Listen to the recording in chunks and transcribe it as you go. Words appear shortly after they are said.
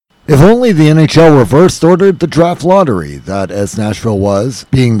If only the NHL reversed ordered the draft lottery, that as Nashville was,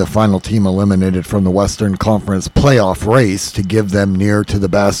 being the final team eliminated from the Western Conference playoff race to give them near to the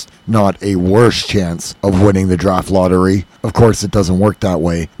best, not a worse chance of winning the draft lottery. Of course, it doesn't work that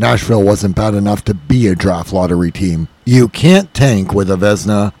way. Nashville wasn't bad enough to be a draft lottery team. You can't tank with a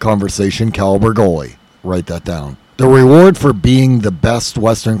Vezina conversation caliber goalie. Write that down. The reward for being the best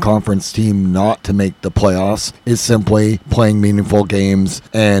Western Conference team not to make the playoffs is simply playing meaningful games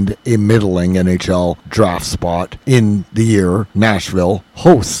and a middling NHL draft spot in the year Nashville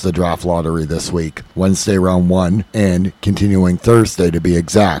hosts the draft lottery this week, Wednesday round 1 and continuing Thursday to be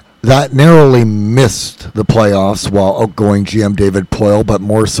exact. That narrowly missed the playoffs while outgoing GM David Poile, but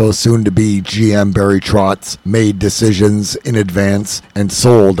more so soon-to-be GM Barry Trotz, made decisions in advance and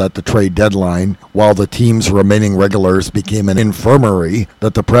sold at the trade deadline, while the team's remaining regulars became an infirmary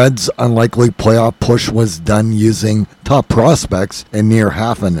that the Preds' unlikely playoff push was done using top prospects and near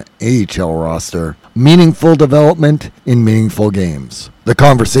half an AHL roster. Meaningful development in meaningful games. The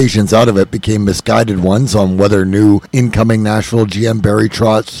conversations out of it became misguided ones on whether new incoming Nashville GM Barry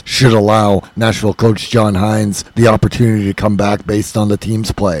Trotz should allow Nashville coach John Hynes the opportunity to come back based on the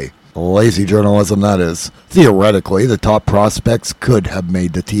team's play. Lazy journalism, that is. Theoretically, the top prospects could have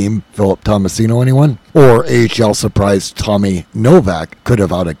made the team. Philip Tomasino, anyone? Or AHL surprise Tommy Novak could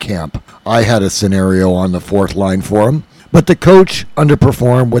have out of camp. I had a scenario on the fourth line for him. But the coach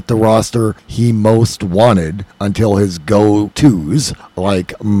underperformed with the roster he most wanted until his go-tos,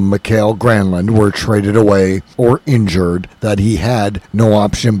 like Mikael Granlund, were traded away or injured, that he had no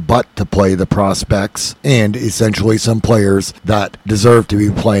option but to play the prospects and essentially some players that deserved to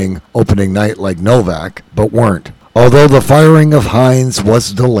be playing opening night like Novak, but weren't. Although the firing of Hynes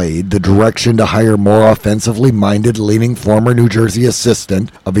was delayed, the direction to hire more offensively minded leaning former New Jersey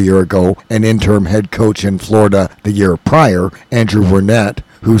assistant of a year ago and interim head coach in Florida the year prior, Andrew Burnett,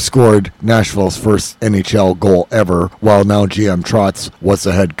 who scored Nashville's first NHL goal ever, while now GM Trotz was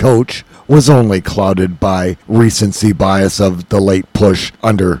the head coach, was only clouded by recency bias of the late push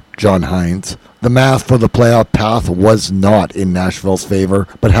under John Hynes. The math for the playoff path was not in Nashville's favor,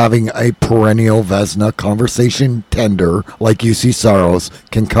 but having a perennial Vezina conversation tender like UC Saros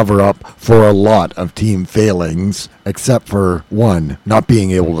can cover up for a lot of team failings, except for one, not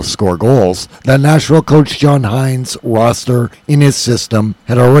being able to score goals, that Nashville coach John Hynes' roster in his system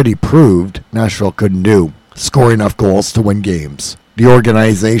had already proved Nashville couldn't do, score enough goals to win games. The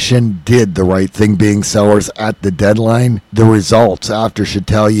organization did the right thing being sellers at the deadline. The results after should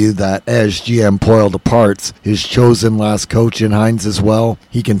tell you that as GM Poile departs, his chosen last coach in Hynes as well,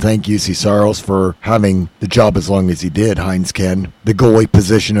 he can thank UC Saros for having the job as long as he did, Hynes can. The goalie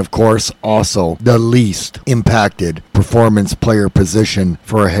position, of course, also the least impacted performance player position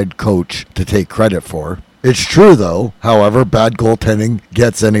for a head coach to take credit for. It's true, though, however, bad goaltending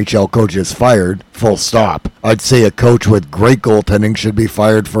gets NHL coaches fired, full stop. I'd say a coach with great goaltending should be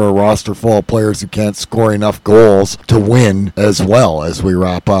fired for a roster full of players who can't score enough goals to win, as well as we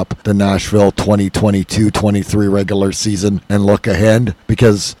wrap up the Nashville 2022-23 regular season and look ahead,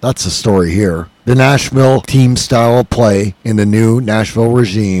 because that's the story here. The Nashville team style of play in the new Nashville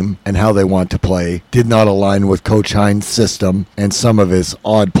regime and how they want to play did not align with Coach Hynes' system and some of his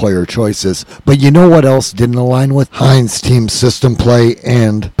odd player choices. But you know what else didn't align with Hynes' team system play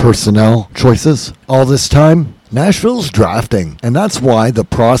and personnel choices all this time? Nashville's drafting, and that's why the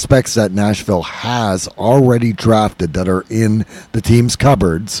prospects that Nashville has already drafted that are in the team's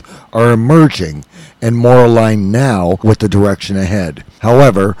cupboards are emerging and more aligned now with the direction ahead.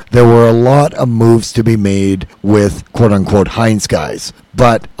 However, there were a lot of moves to be made with quote-unquote Hynes guys,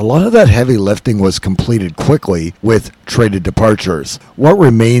 but a lot of that heavy lifting was completed quickly with traded departures. What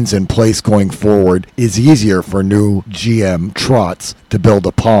remains in place going forward is easier for new GM Trotz to build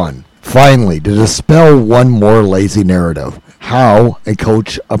upon. Finally, to dispel one more lazy narrative, how a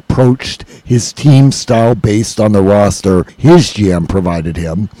coach approached his team style based on the roster his GM provided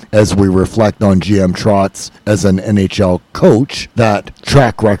him, as we reflect on GM Trotz as an NHL coach, that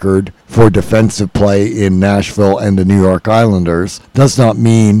track record for defensive play in Nashville and the New York Islanders does not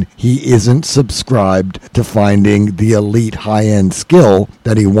mean he isn't subscribed to finding the elite high-end skill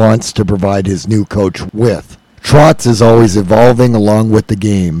that he wants to provide his new coach with. Trotz is always evolving along with the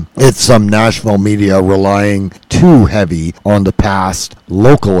game. It's some Nashville media relying too heavy on the past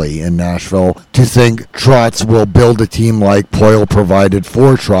locally in Nashville to think Trotz will build a team like Poile provided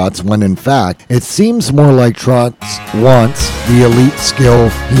for Trotz, when in fact it seems more like Trotz wants the elite skill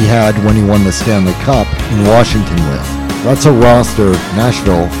he had when he won the Stanley Cup in Washington with. That's a roster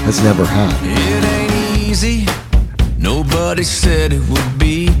Nashville has never had. It ain't easy. Nobody said it would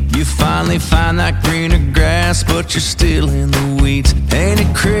be. You finally find that greener grass, but you're still in the weeds. Ain't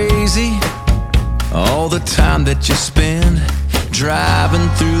it crazy? the time that you spend driving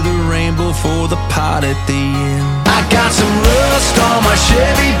through the rainbow for the pot at the end. I got some rust on my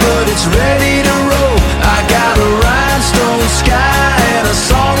Chevy, but it's ready to roll. I got a rhinestone sky and a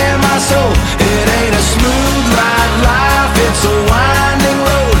song in my soul. It ain't a smooth ride life, it's a winding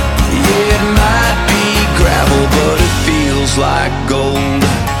road. Yeah, it might be gravel, but it feels like gold.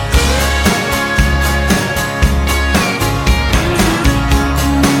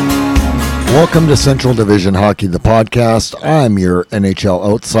 Welcome to Central Division Hockey, the podcast. I'm your NHL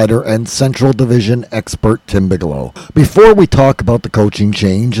outsider and Central Division expert, Tim Bigelow. Before we talk about the coaching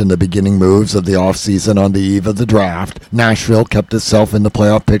change and the beginning moves of the offseason on the eve of the draft, Nashville kept itself in the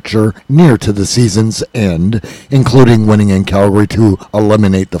playoff picture near to the season's end, including winning in Calgary to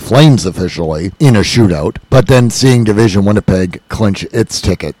eliminate the Flames officially in a shootout, but then seeing Division Winnipeg clinch its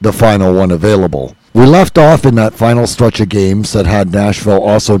ticket, the final one available. We left off in that final stretch of games that had Nashville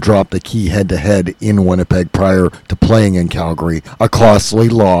also drop the key head-to-head in Winnipeg prior to playing in Calgary, a costly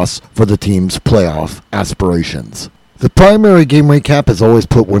loss for the team's playoff aspirations. The primary game recap has always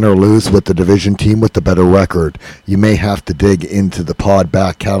put win or lose with the division team with the better record. You may have to dig into the pod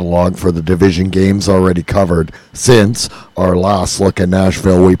back catalog for the division games already covered. Since our last look at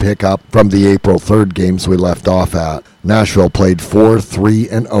Nashville, we pick up from the April 3rd games we left off at. Nashville played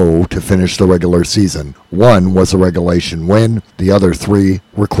 4-3-0 to finish the regular season. One was a regulation win. The other three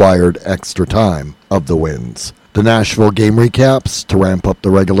required extra time of the wins. The Nashville game recaps to ramp up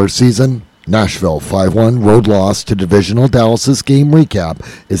the regular season. Nashville 5-1 road loss to divisional Dallas's game recap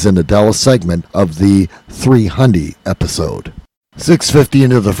is in the Dallas segment of the 300 episode. 6:50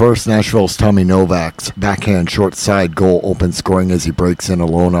 into the first, Nashville's Tommy Novak's backhand short side goal opens scoring as he breaks in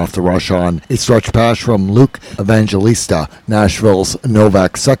alone off the rush on a stretch pass from Luke Evangelista. Nashville's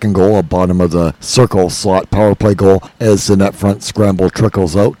Novak's second goal, a bottom of the circle slot power play goal, as the net front scramble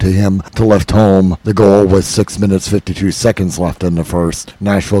trickles out to him to lift home the goal with 6 minutes 52 seconds left in the first.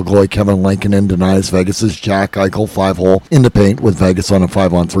 Nashville goalie Kevin Lankinen denies Vegas's Jack Eichel 5-hole in the paint with Vegas on a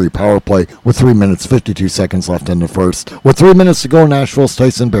 5-on-3 power play with 3 minutes 52 seconds left in the first. With 3 minutes to go, Nashville's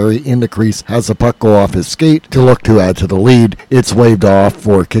Tyson Barrie in the crease has the puck go off his skate to look to add to the lead. It's waved off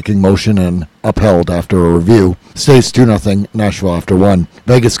for kicking motion and upheld after a review. Stays 2-0 Nashville after one.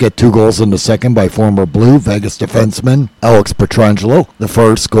 Vegas get 2 goals in the second by former Blue Vegas defenseman Alex Pietrangelo. The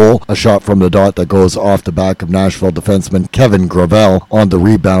first goal, a shot from the dot that goes off the back of Nashville defenseman Kevin Gravel on the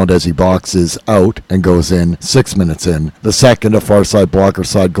rebound as he boxes out and goes in 6 minutes in. The second, a far side blocker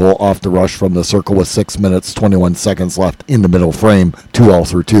side goal off the rush from the circle with 6 minutes 21 seconds left in the middle frame,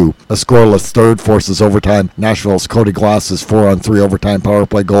 2-all-through-2. A scoreless third forces overtime. Nashville's Cody Glass's 4-on-3 overtime power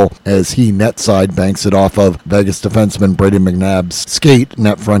play goal as he net side banks it off of Vegas defenseman Brady McNabb's skate,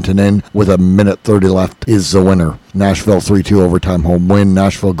 net front and in with a minute 30 left is the winner. Nashville 3-2 overtime home win.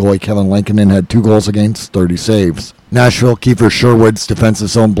 Nashville goalie Kevin Lankinen had 2 goals against, 30 saves. Nashville Kiefer Sherwood's defensive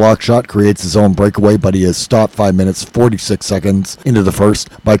zone block shot creates his own breakaway, but he is stopped 5 minutes 46 seconds into the first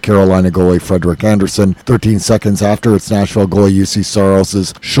by Carolina goalie Frederik Andersen. 13 seconds after, it's Nashville goalie UC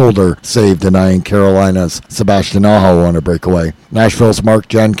Saros' shoulder save denying Carolina's Sebastian Aho on a breakaway. Nashville's Mark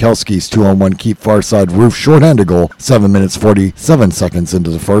Jankowski's 2-on-1 keep far side roof shorthanded goal 7 minutes 47 seconds into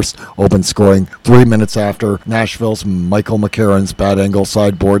the first. Open scoring 3 minutes after, Nashville's Michael McCarron's bad angle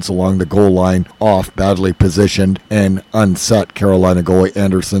sideboards along the goal line off badly positioned and unset Carolina goalie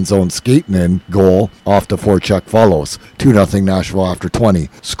Anderson's own skating in goal off the forecheck follows. 2-0 Nashville after 20.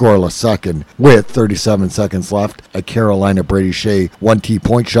 Scoreless second. With 37 seconds left, a Carolina Brady Shea 1T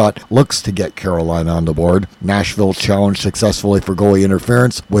point shot looks to get Carolina on the board. Nashville challenged successfully for goalie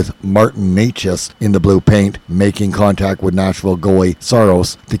interference with Martin Necas in the blue paint, making contact with Nashville goalie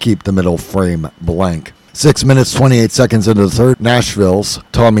Saros to keep the middle frame blank. 6 minutes 28 seconds into the third, Nashville's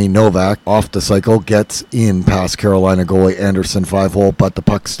Tommy Novak off the cycle gets in past Carolina goalie Anderson 5-hole, but the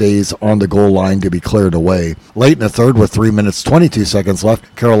puck stays on the goal line to be cleared away. Late in the third with 3 minutes 22 seconds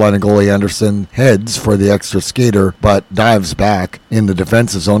left, Carolina goalie Anderson heads for the extra skater but dives back in the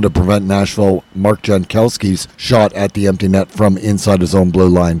defensive zone to prevent Nashville Mark Jankowski's shot at the empty net from inside his own blue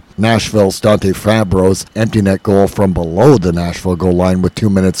line. Nashville's Dante Fabro's empty net goal from below the Nashville goal line with 2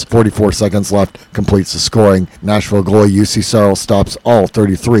 minutes 44 seconds left completes the scoring. Nashville goalie UC Saros stops all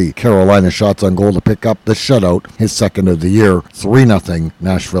 33 Carolina shots on goal to pick up the shutout, his second of the year. 3-0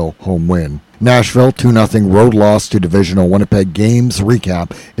 Nashville home win. Nashville 2-0 road loss to divisional Winnipeg games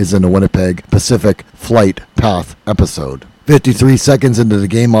recap is in the Winnipeg Pacific Flight Path episode. 53 seconds into the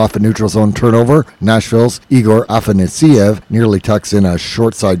game off a neutral zone turnover, Nashville's Igor Afanasiev nearly tucks in a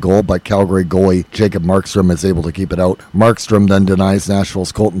short side goal, but Calgary goalie Jacob Markstrom is able to keep it out. Markstrom then denies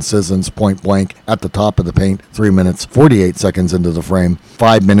Nashville's Colton Sissons point blank at the top of the paint 3 minutes 48 seconds into the frame.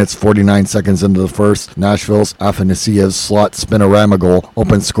 5 minutes 49 seconds into the first, Nashville's Afanasiev's slot spinorama goal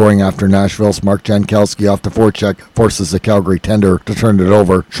opens scoring after Nashville's Mark Jankowski off the forecheck forces the Calgary tender to turn it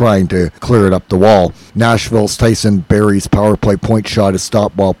over, trying to clear it up the wall. Nashville's Tyson Barrie's power play point shot is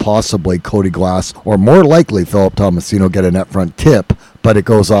stopped while possibly Cody Glass, or more likely Philip Tomasino, get a net front tip, but it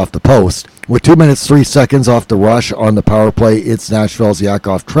goes off the post. With 2 minutes 3 seconds off the rush on the power play, it's Nashville's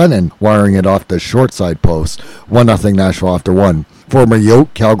Yakov Trenin wiring it off the short side post. 1-0 Nashville after one. Former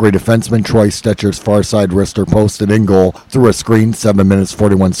Yoke Calgary defenseman Troy Stetcher's far side wrister posted in goal through a screen 7 minutes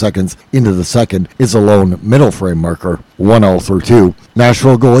 41 seconds into the second is a lone middle frame marker. 1-0 through 2.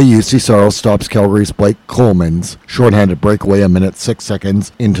 Nashville goalie UC Saros stops Calgary's Blake Coleman's shorthanded breakaway a minute 6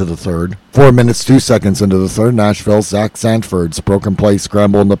 seconds into the third. 4 minutes 2 seconds into the third, Nashville's Zach Sanford's broken play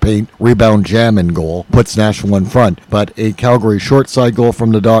scramble in the paint, rebound jam in goal, puts Nashville in front, but a Calgary short side goal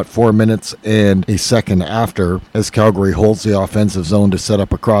from the dot 4 minutes and a second after, as Calgary holds the offensive zone to set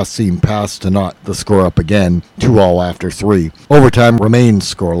up a cross-seam pass to knot the score up again, 2-2 after 3. Overtime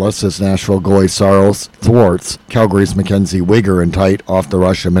remains scoreless as Nashville goalie Saros thwarts Calgary's Mackenzie Wigger in tight off the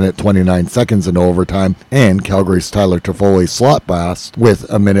rush a minute 29 seconds into overtime, and Calgary's Tyler Toffoli slot pass with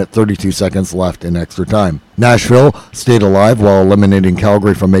a minute 32 seconds left in extra time. Nashville stayed alive while eliminating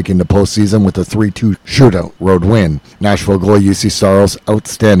Calgary from making the postseason with a 3-2 shootout road win. Nashville goalie UC Saros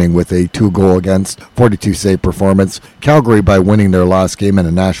outstanding with a 2-goal against 42 save performance. Calgary, by winning their last game in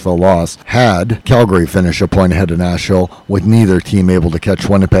a Nashville loss, had Calgary finish a point ahead of Nashville, with neither team able to catch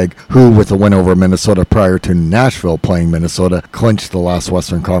Winnipeg, who, with a win over Minnesota prior to Nashville playing Minnesota, clinched the last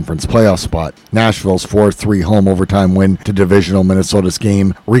Western Conference playoff spot. Nashville's 4-3 home overtime win to divisional Minnesota's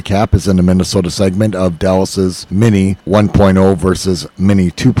game recap is in the Minnesota segment of Dallas's Mini 1.0 versus Mini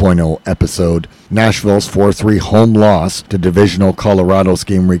 2.0 episode. Nashville's 4-3 home loss to divisional Colorado's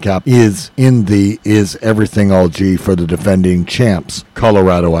game recap is in the Is Everything All G for the defending champs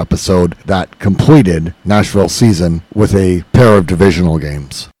Colorado episode that completed Nashville's season with a pair of divisional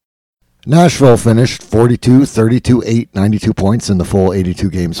games. Nashville finished 42-32-8, 92 points in the full 82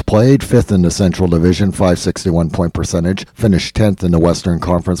 games played, 5th in the Central Division, 561 point percentage, finished 10th in the Western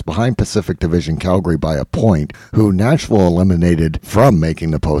Conference behind Pacific Division Calgary by a point, who Nashville eliminated from making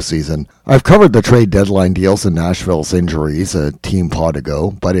the postseason. I've covered the trade deadline deals and Nashville's injuries a team pod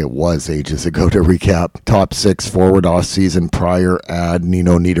ago, but it was ages ago to recap. Top 6 forward off-season prior add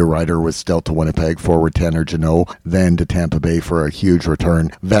Nino Niederreiter was dealt to Winnipeg, forward Tanner Jeannot, then to Tampa Bay for a huge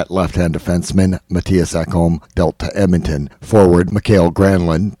return. Vet left-hand defenseman Matthias Ekholm dealt to Edmonton, forward Mikael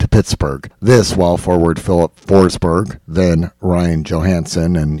Granlund to Pittsburgh. This while forward Philip Forsberg, then Ryan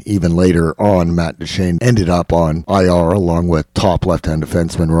Johansson, and even later on Matt Duchene ended up on IR along with top left-hand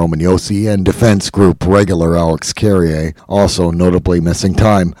defenseman Roman Josi and defense group regular Alex Carrier, also notably missing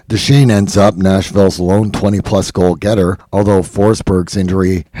time. Duchene ends up Nashville's lone 20-plus goal getter, although Forsberg's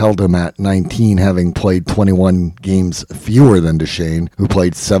injury held him at 19, having played 21 games fewer than Duchene, who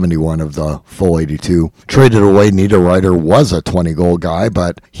played 71 of the full 82. Traded away, Niederreiter was a 20-goal guy,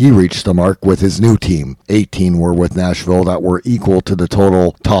 but he reached the mark with his new team. 18 were with Nashville that were equal to the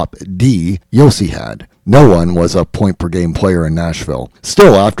total top D Josi had. No one was a point-per-game player in Nashville.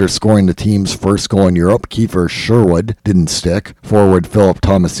 Still, after scoring the team's first goal in Europe, Kiefer Sherwood didn't stick. Forward Philip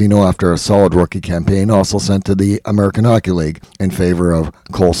Tomasino, after a solid rookie campaign, also sent to the American Hockey League in favor of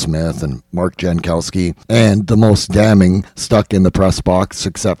Cole Smith and Mark Jankowski. And the most damning, stuck in the press box,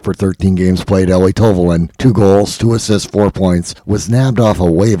 except for 13 games played, Eeli Tolvanen, 2 goals, 2 assists, 4 points, was nabbed off of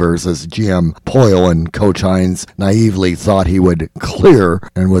waivers as GM Poyle and Coach Hines naively thought he would clear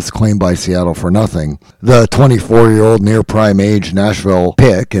and was claimed by Seattle for nothing. The 24-year-old near-prime age Nashville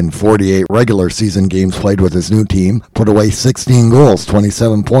pick in 48 regular season games played with his new team put away 16 goals,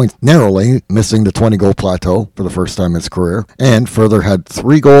 27 points, narrowly missing the 20-goal plateau for the first time in his career, and further had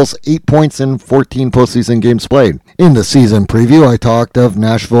 3 goals, 8 points in 14 postseason games played. In the season preview, I talked of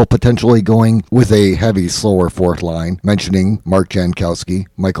Nashville potentially going with a heavy, slower fourth line, mentioning Mark Jankowski,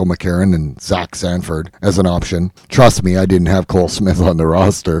 Michael McCarron, and Zach Sanford as an option. Trust me, I didn't have Cole Smith on the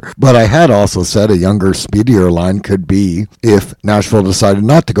roster, but I had also said a younger, speedier line could be if Nashville decided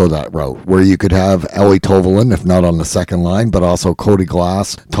not to go that route, where you could have Eeli Tolvanen, if not on the second line, but also Cody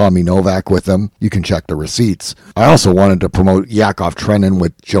Glass, Tommy Novak with them. You can check the receipts. I also wanted to promote Yakov Trenin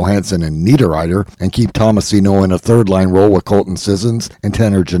with Johansson and Niederreiter and keep Tomasino in a third-line role with Colton Sissons and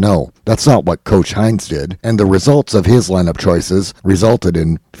Tanner Jeannot. That's not what Coach Hines did, and the results of his lineup choices resulted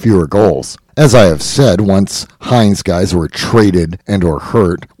in fewer goals. As I have said, once Hines guys were traded and or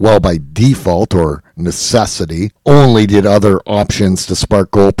hurt, well, by default or necessity, only did other options to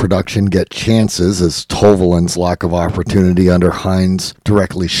spark goal production get chances, as Tovolin's lack of opportunity under Hines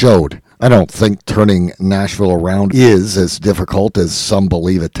directly showed. I don't think turning Nashville around is as difficult as some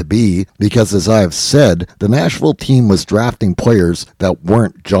believe it to be, because as I have said, the Nashville team was drafting players that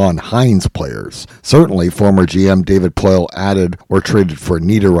weren't John Hines players. Certainly, former GM David Poile added or traded for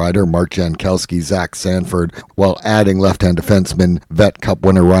Niederreiter, Mark Jankowski, Zach Sanford, while adding left-hand defenseman Vet Cup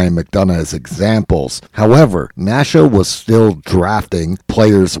winner Ryan McDonough as examples. However, Nashville was still drafting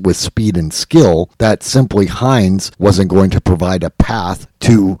players with speed and skill that simply Hines wasn't going to provide a path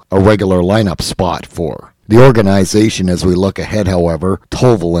to a regular lineup spot for. The organization, as we look ahead, however,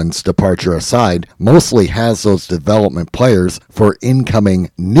 Tovolin's departure aside, mostly has those development players for incoming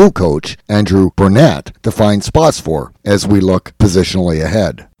new coach Andrew Burnett to find spots for as we look positionally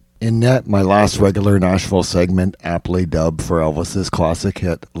ahead. In net, my last regular Nashville segment, aptly dubbed for Elvis's classic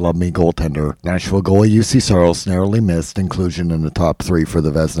hit, Love Me Goaltender. Nashville goalie UC Saros narrowly missed inclusion in the top 3 for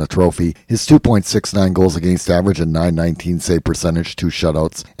the Vezina Trophy. His 2.69 goals against average and .919 save percentage, 2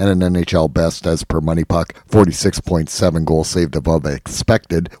 shutouts, and an NHL best as per Money Puck, 46.7 goals saved above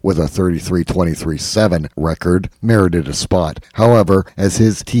expected with a 33-23-7 record, merited a spot. However, as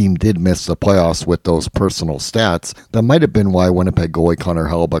his team did miss the playoffs with those personal stats, that might have been why Winnipeg goalie Connor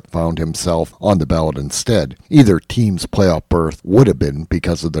Hellebuyck found himself on the ballot instead. Either team's playoff berth would have been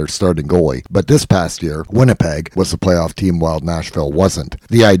because of their starting goalie, but this past year, Winnipeg was the playoff team while Nashville wasn't.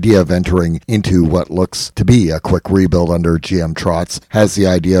 The idea of entering into what looks to be a quick rebuild under GM Trotz has the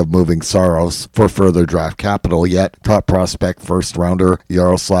idea of moving Saros for further draft capital, yet top prospect first-rounder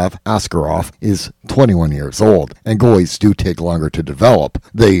Yaroslav Askarov is 21 years old, and goalies do take longer to develop.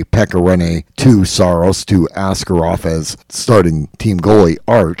 The Pecorine to Saros to Askarov as starting team goalie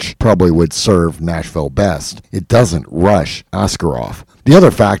arch probably would serve Nashville best. It doesn't rush Askarov. The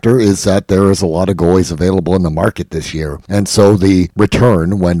other factor is that there is a lot of goalies available in the market this year, and so the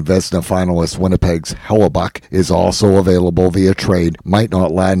return when Vezina finalist Winnipeg's Hellebuyck is also available via trade might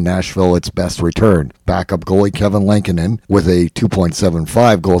not land Nashville its best return. Backup goalie Kevin Lankinen with a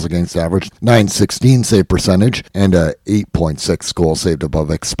 2.75 goals against average, .916 save percentage, and a 8.6 goals saved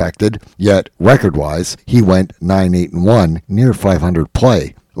above expected, yet record-wise, he went 9-8-1, near 500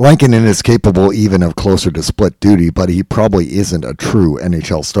 play. Lankinen is capable even of closer to split duty, but he probably isn't a true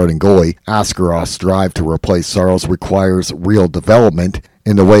NHL starting goalie. Askarov's drive to replace Saros requires real development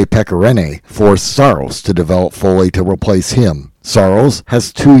in the way Pecorine forced Saros to develop fully to replace him. Saros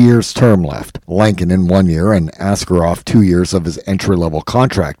has 2 years term left, Lankinen 1 year, and Askarov 2 years of his entry-level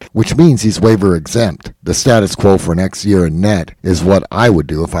contract, which means he's waiver exempt. The status quo for next year in net is what I would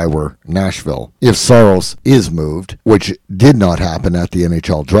do if I were Nashville. If Saros is moved, which did not happen at the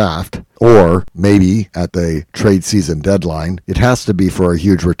NHL draft, or maybe at the trade season deadline, it has to be for a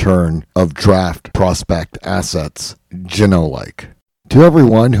huge return of draft prospect assets, Gino-like. To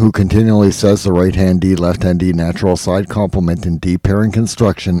everyone who continually says the right-hand D, left-hand D natural side complement in D pairing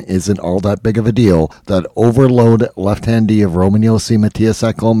construction isn't all that big of a deal, that overload left-hand D of Roman Josi, Matthias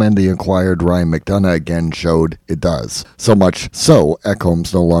Ekholm, and the acquired Ryan McDonough again showed it does. So much so,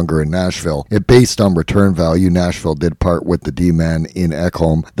 Ekholm's no longer in Nashville. It based on return value, Nashville did part with the D-man in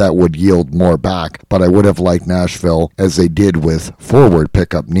Ekholm that would yield more back, but I would have liked Nashville, as they did with forward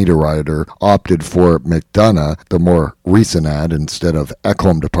pickup Niederreiter, opted for McDonough, the more recent ad, instead of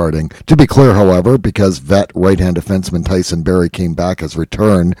Ekholm departing. To be clear, however, because vet right-hand defenseman Tyson Barrie came back as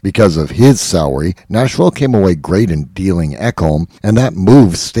return because of his salary, Nashville came away great in dealing Ekholm, and that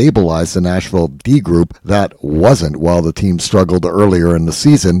move stabilized the Nashville D group that wasn't while the team struggled earlier in the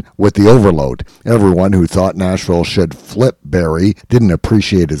season with the overload. Everyone who thought Nashville should flip Barrie didn't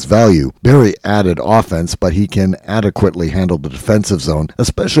appreciate his value. Barrie added offense, but he can adequately handle the defensive zone,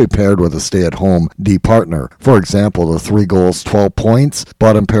 especially paired with a stay-at-home D partner. For example, the 3 goals, 12 points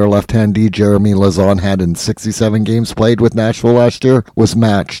bottom pair left-hand D Jeremy Lauzon had in 67 games played with Nashville last year was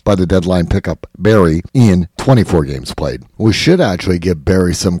matched by the deadline pickup Barrie in 24 games played. We should actually give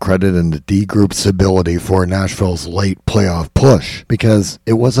Barrie some credit in the D group's ability for Nashville's late playoff push, because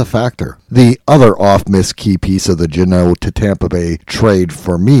it was a factor. The other off-miss key piece of the Gino to Tampa Bay trade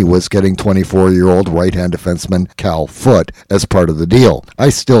for me was getting 24-year-old right-hand defenseman Cal Foote as part of the deal. I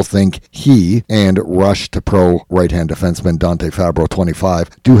still think he and rush to pro right-hand right-hand defenseman Dante Fabro,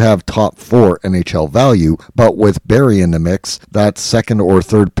 25, do have top 4 NHL value, but with Barrie in the mix, that's second or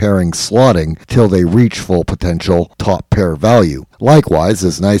third pairing slotting till they reach full potential top pair value. Likewise,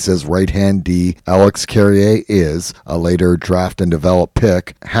 as nice as right-hand D Alex Carrier is, a later draft and develop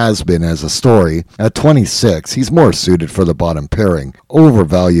pick, has been as a story, at 26, he's more suited for the bottom pairing,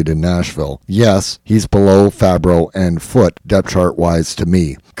 overvalued in Nashville. Yes, he's below Fabro and Foote depth chart-wise to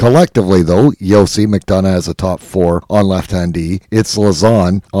me. Collectively, though, Yossi McDonough has a top 4 on left-hand D. It's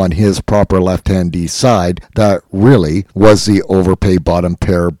Lauzon on his proper left-hand D side that really was the overpaid bottom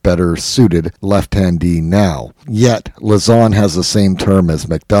pair better suited left-hand D now. Yet, Lauzon has the same term as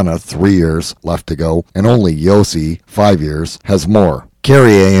McDonough, 3 years left to go, and only Yossi, 5 years, has more.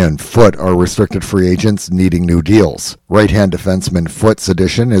 Carrier and Foote are restricted free agents needing new deals. Right-hand defenseman Foote's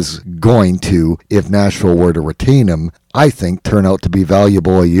addition is going to, if Nashville were to retain him, I think turn out to be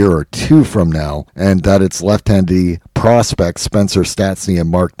valuable a year or two from now, and that its left-handy prospects Spencer Stastny and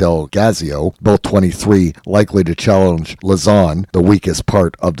Mark Del Gazio, both 23, likely to challenge Lauzon, the weakest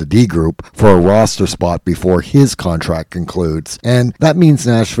part of the D group, for a roster spot before his contract concludes. And that means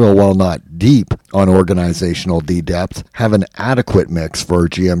Nashville, while not deep on organizational D depth, have an adequate mix for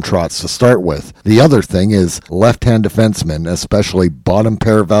GM Trotz to start with. The other thing is left-hand defensemen, especially bottom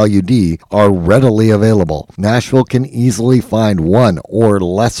pair value D, are readily available. Nashville can easily find one or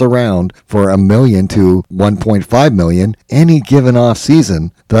less around for $1 million to $1.5 million any given off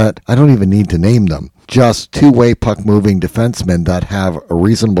season that I don't even need to name them. Just two-way puck-moving defensemen that have a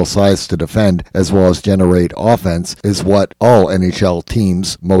reasonable size to defend as well as generate offense is what all NHL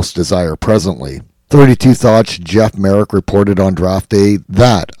teams most desire presently. 32 Thoughts Jeff Merrick reported on draft day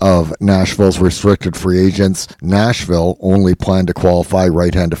that of Nashville's restricted free agents, Nashville only planned to qualify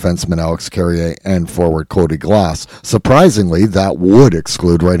right-hand defenseman Alex Carrier and forward Cody Glass. Surprisingly, that would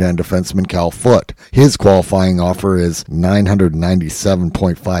exclude right-hand defenseman Cal Foote. His qualifying offer is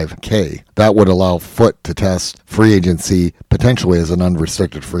 $997.5K. That would allow Foote to test free agency potentially as an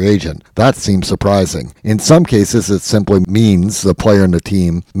unrestricted free agent. That seems surprising. In some cases, it simply means the player and the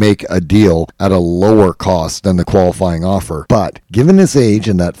team make a deal at a lower cost than the qualifying offer. But given his age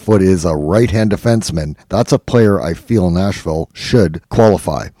and that Foote is a right-hand defenseman, that's a player I feel Nashville should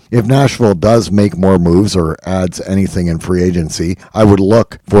qualify. If Nashville does make more moves or adds anything in free agency, I would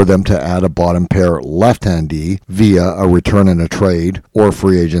look for them to add a bottom pair left-hand D via a return in a trade or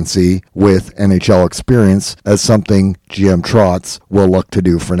free agency with NHL experience as something GM Trotz will look to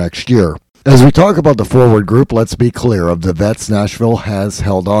do for next year. As we talk about the forward group, let's be clear, of the vets Nashville has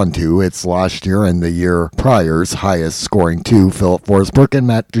held on to, it's last year and the year prior's highest scoring two, Philip Forsberg and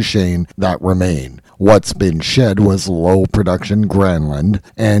Matt Duchene, that remain. What's been shed was low production Granlund,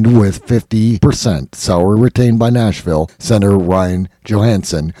 and with 50% salary retained by Nashville, center Ryan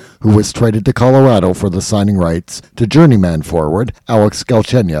Johansson, who was traded to Colorado for the signing rights to journeyman forward Alex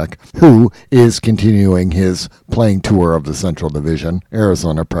Galchenyuk, who is continuing his playing tour of the Central Division,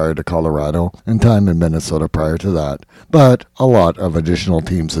 Arizona prior to Colorado, and time in Minnesota prior to that, but a lot of additional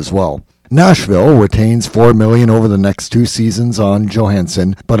teams as well. Nashville retains $4 million over the next 2 seasons on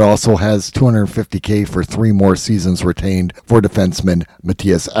Johansson, but also has $250K for 3 more seasons retained for defenseman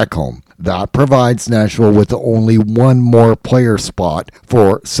Matthias Ekholm. That provides Nashville with only 1 more player spot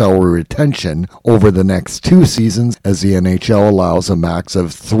for salary retention over the next 2 seasons, as the NHL allows a max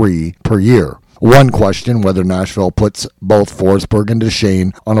of 3 per year. One question, whether Nashville puts both Forsberg and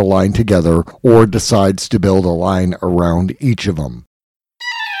Duchene on a line together or decides to build a line around each of them.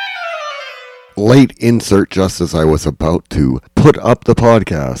 Late insert just as I was about to put up the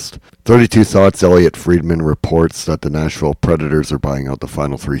podcast. 32 Thoughts Elliot Friedman reports that the Nashville Predators are buying out the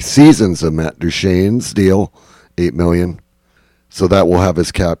final 3 seasons of Matt Duchene's deal, $8 million. So that will have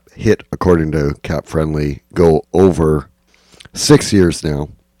his cap hit, according to Cap Friendly, go over 6 years now.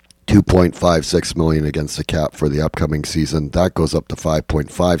 $2.56 million against the cap for the upcoming season. That goes up to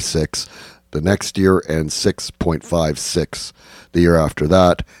 $5.56 the next year and $6.56 the year after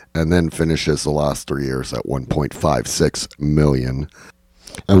that, and then finishes the last 3 years at $1.56 million.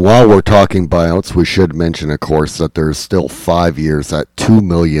 And while we're talking buyouts, we should mention, of course, that there's still 5 years at $2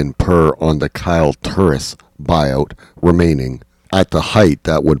 million per on the Kyle Turris buyout remaining. At the height,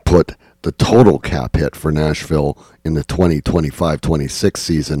 that would put the total cap hit for Nashville in the 2025-26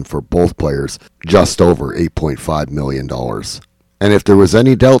 season for both players just over $8.5 million. And if there was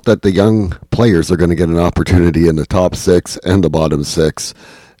any doubt that the young players are going to get an opportunity in the top 6 and the bottom 6,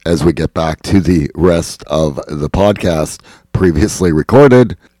 as we get back to the rest of the podcast previously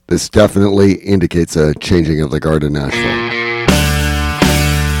recorded, this definitely indicates a changing of the guard in Nashville.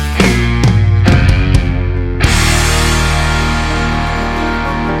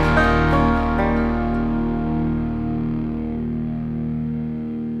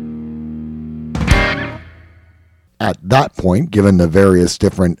 at that point, given the various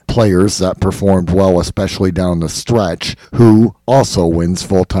different players that performed well, especially down the stretch, who also wins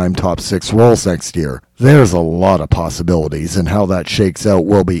full-time top 6 roles next year. There's a lot of possibilities, and how that shakes out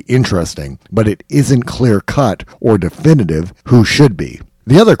will be interesting, but it isn't clear-cut or definitive who should be.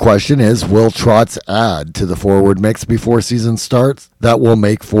 The other question is, will Trotz add to the forward mix before season starts? That will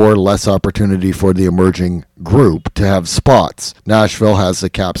make for less opportunity for the emerging group to have spots. Nashville has the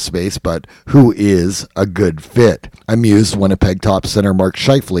cap space, but who is a good fit? I'm used Winnipeg top center Mark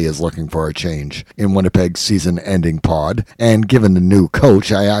Scheifele is looking for a change in Winnipeg's season-ending pod, and given the new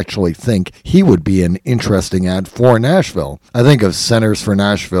coach, I actually think he would be an interesting add for Nashville. I think of centers for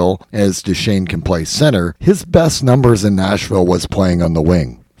Nashville as Duchesne can play center. His best numbers in Nashville was playing on the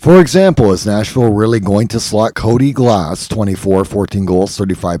wing. For example, is Nashville really going to slot Cody Glass, 24, 14 goals,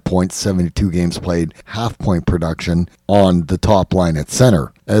 35 points, 72 games played, half-point production, on the top line at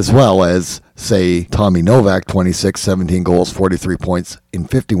center, as well as, say, Tommy Novak, 26, 17 goals, 43 points in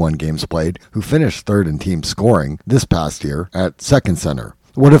 51 games played, who finished third in team scoring this past year at second center?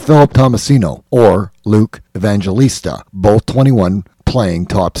 What if Philip Tomasino or Luke Evangelista, both 21, playing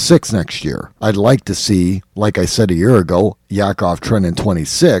top 6 next year? I'd like to see, like I said a year ago, Yakov Trenin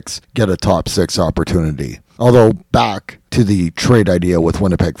 26 get a top 6 opportunity. Although, back to the trade idea with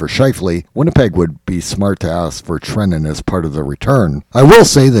Winnipeg for Scheifele, Winnipeg would be smart to ask for Trenin as part of the return. I will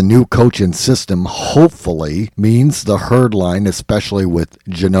say the new coach and system hopefully means the Herd line, especially with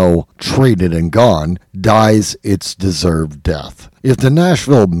Jeannot traded and gone, dies its deserved death. If the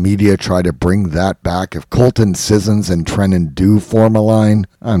Nashville media try to bring that back, if Colton Sissons and Trenin do form a line,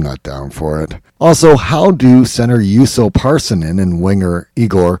 I'm not down for it. Also, how do center Juuso Parssinen and winger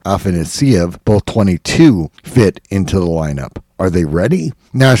Igor Afanasiev, both 22, fit into the lineup? Are they ready?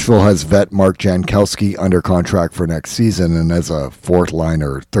 Nashville has vet Mark Jankowski under contract for next season, and as a fourth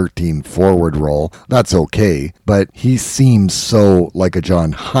liner, 13 forward role, that's okay, but he seems so like a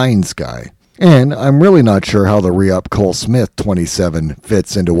John Hines guy. And I'm really not sure how the re-up Cole Smith, 27,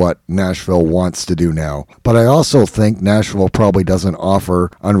 fits into what Nashville wants to do now. But I also think Nashville probably doesn't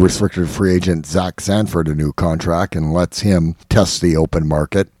offer unrestricted free agent Zach Sanford a new contract and lets him test the open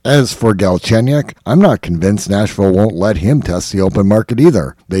market. As for Galchenyuk, I'm not convinced Nashville won't let him test the open market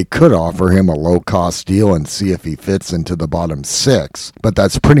either. They could offer him a low-cost deal and see if he fits into the bottom 6, but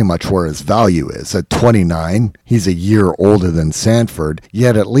that's pretty much where his value is. At 29, he's a year older than Sanford,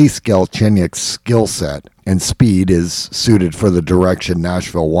 yet at least Galchenyuk's skill set and speed is suited for the direction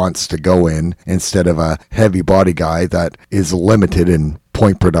Nashville wants to go in, instead of a heavy body guy that is limited in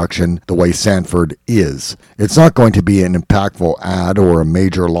point production the way Sanford is. It's not going to be an impactful add or a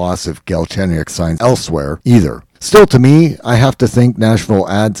major loss if Galchenyuk signs elsewhere either. Still, to me, I have to think Nashville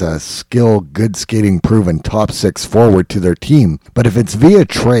adds a skilled, good skating proven top 6 forward to their team. But if it's via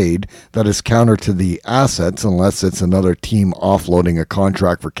trade, that is counter to the assets unless it's another team offloading a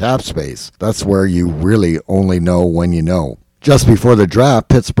contract for cap space. That's where you really only know when you know. Just before the draft,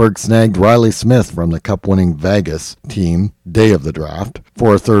 Pittsburgh snagged Riley Smith from the Cup-winning Vegas team, day of the draft,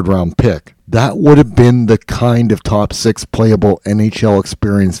 for a third-round pick. That would have been the kind of top 6 playable NHL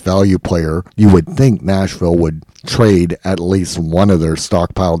experience value player you would think Nashville would trade at least one of their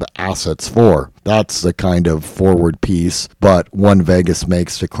stockpiled assets for. That's the kind of forward piece, but one Vegas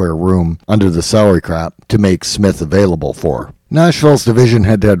makes to clear room under the salary cap to make Smith available for. Nashville's division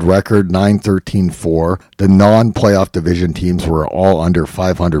head-to-head record 9-13-4. The non-playoff division teams were all under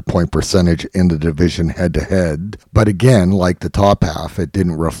 500 point percentage in the division head-to-head. But again, like the top half, it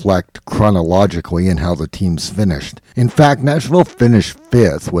didn't reflect chronologically in how the teams finished. In fact, Nashville finished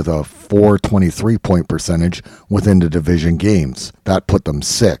 5th with a 423 point percentage within the division games. That put them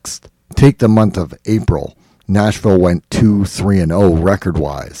 6th. Take the month of April. Nashville went 2-3-0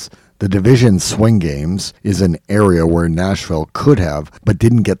 record-wise. The division swing games is an area where Nashville could have, but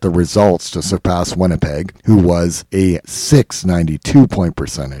didn't get the results to surpass Winnipeg, who was a 692 point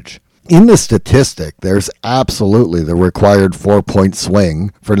percentage. In the statistic, there's absolutely the required 4-point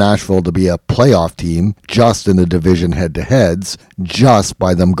swing for Nashville to be a playoff team just in the division head-to-heads, just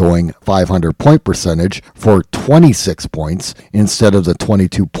by them going 500 point percentage for 26 points instead of the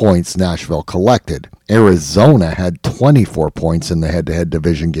 22 points Nashville collected. Arizona had 24 points in the head-to-head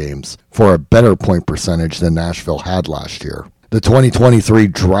division games for a better point percentage than Nashville had last year. The 2023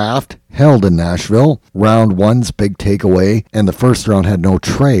 draft held in Nashville. Round 1's big takeaway, and the first round had no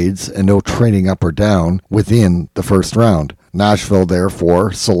trades and no trading up or down within the first round. Nashville,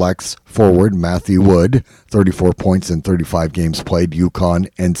 therefore, selects forward Matthew Wood, 34 points in 35 games played, Yukon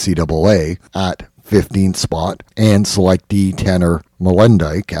NCAA, at 15th spot and selectee Tanner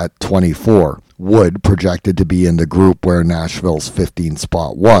Melendijk at 24. Wood projected to be in the group where Nashville's 15th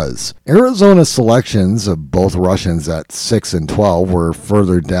spot was. Arizona's selections of both Russians at 6 and 12 were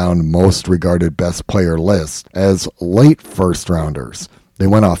further down most regarded best player list as late first rounders. They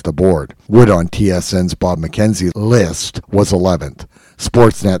went off the board. Wood on TSN's Bob McKenzie list was 11th.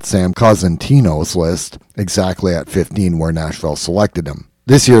 Sportsnet Sam Cosentino's list exactly at 15 where Nashville selected him.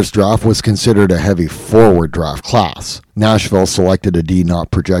 This year's draft was considered a heavy forward draft class. Nashville selected a D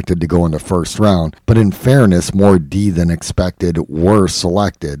not projected to go in the first round, but in fairness, more D than expected were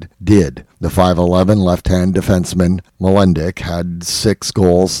selected did. The 5'11 left-hand defenseman Melendijk had 6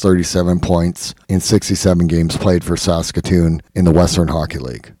 goals, 37 points in 67 games played for Saskatoon in the Western Hockey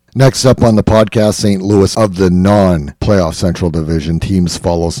League. Next up on the podcast, St. Louis of the non-playoff Central Division teams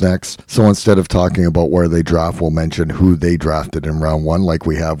follows next. So instead of talking about where they draft, we'll mention who they drafted in round 1 like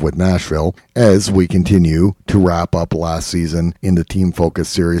we have with Nashville as we continue to wrap up last season in the team focus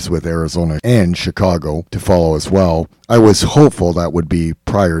series with Arizona and Chicago to follow as well. I was hopeful that would be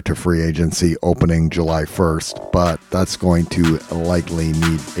prior to free agency opening July 1st, but that's going to likely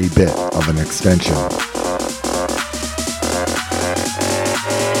need a bit of an extension.